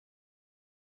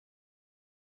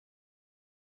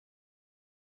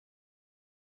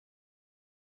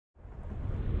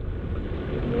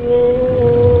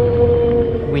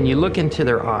When you look into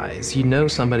their eyes, you know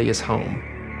somebody is home.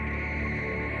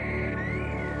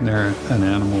 They're an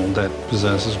animal that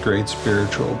possesses great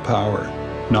spiritual power,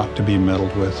 not to be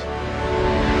meddled with.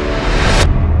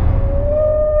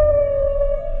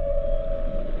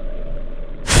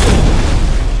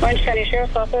 Orange County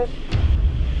Sheriff's Office.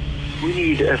 We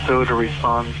need SO to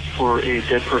respond for a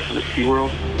dead person at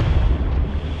SeaWorld.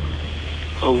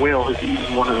 A whale has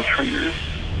eaten one of the trainers.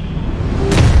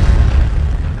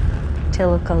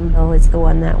 Tilikum, though, is the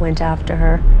one that went after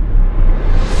her.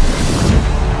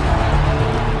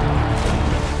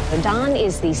 Dawn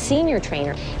is the senior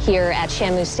trainer here at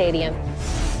Shamu Stadium.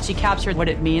 She captured what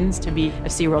it means to be a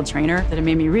SeaWorld trainer, that it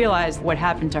made me realize what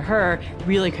happened to her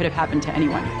really could have happened to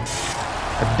anyone.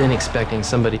 I've been expecting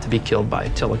somebody to be killed by a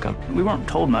Tilikum. We weren't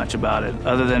told much about it,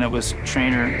 other than it was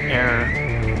trainer error.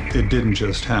 It didn't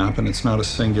just happen. It's not a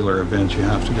singular event. You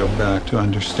have to go back to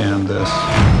understand this.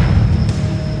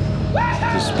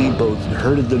 The speedboat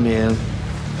herded them in,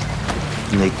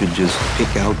 and they could just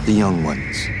pick out the young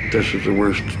ones. This is the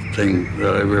worst thing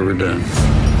that I've ever done.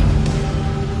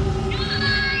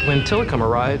 When Tilikum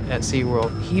arrived at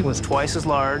SeaWorld, he was Twice as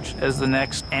large as the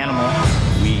next animal.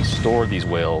 We stored these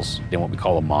whales in what we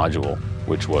call a module,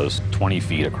 which was 20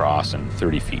 feet across and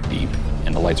 30 feet deep,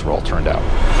 and the lights were all turned out.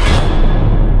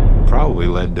 Probably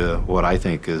led to what I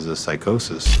think is a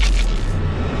psychosis.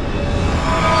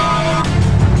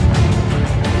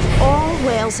 All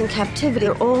whales in captivity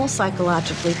are all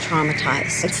psychologically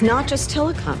traumatized. It's not just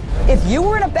Tilikum. If you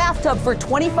were in a bathtub for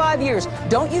 25 years,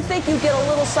 don't you think you'd get a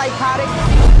little psychotic?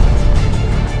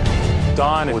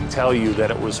 Dawn would tell you that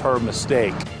it was her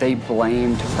mistake. They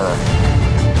blamed her.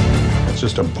 It's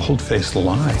just a bold-faced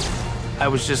lie. I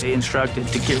was just instructed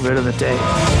to get rid of the tape.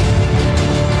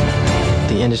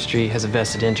 The industry has a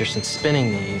vested interest in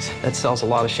spinning these. That sells a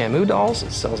lot of Shamu dolls.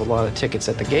 It sells a lot of tickets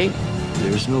at the gate.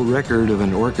 There's no record of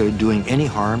an orca doing any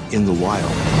harm in the wild.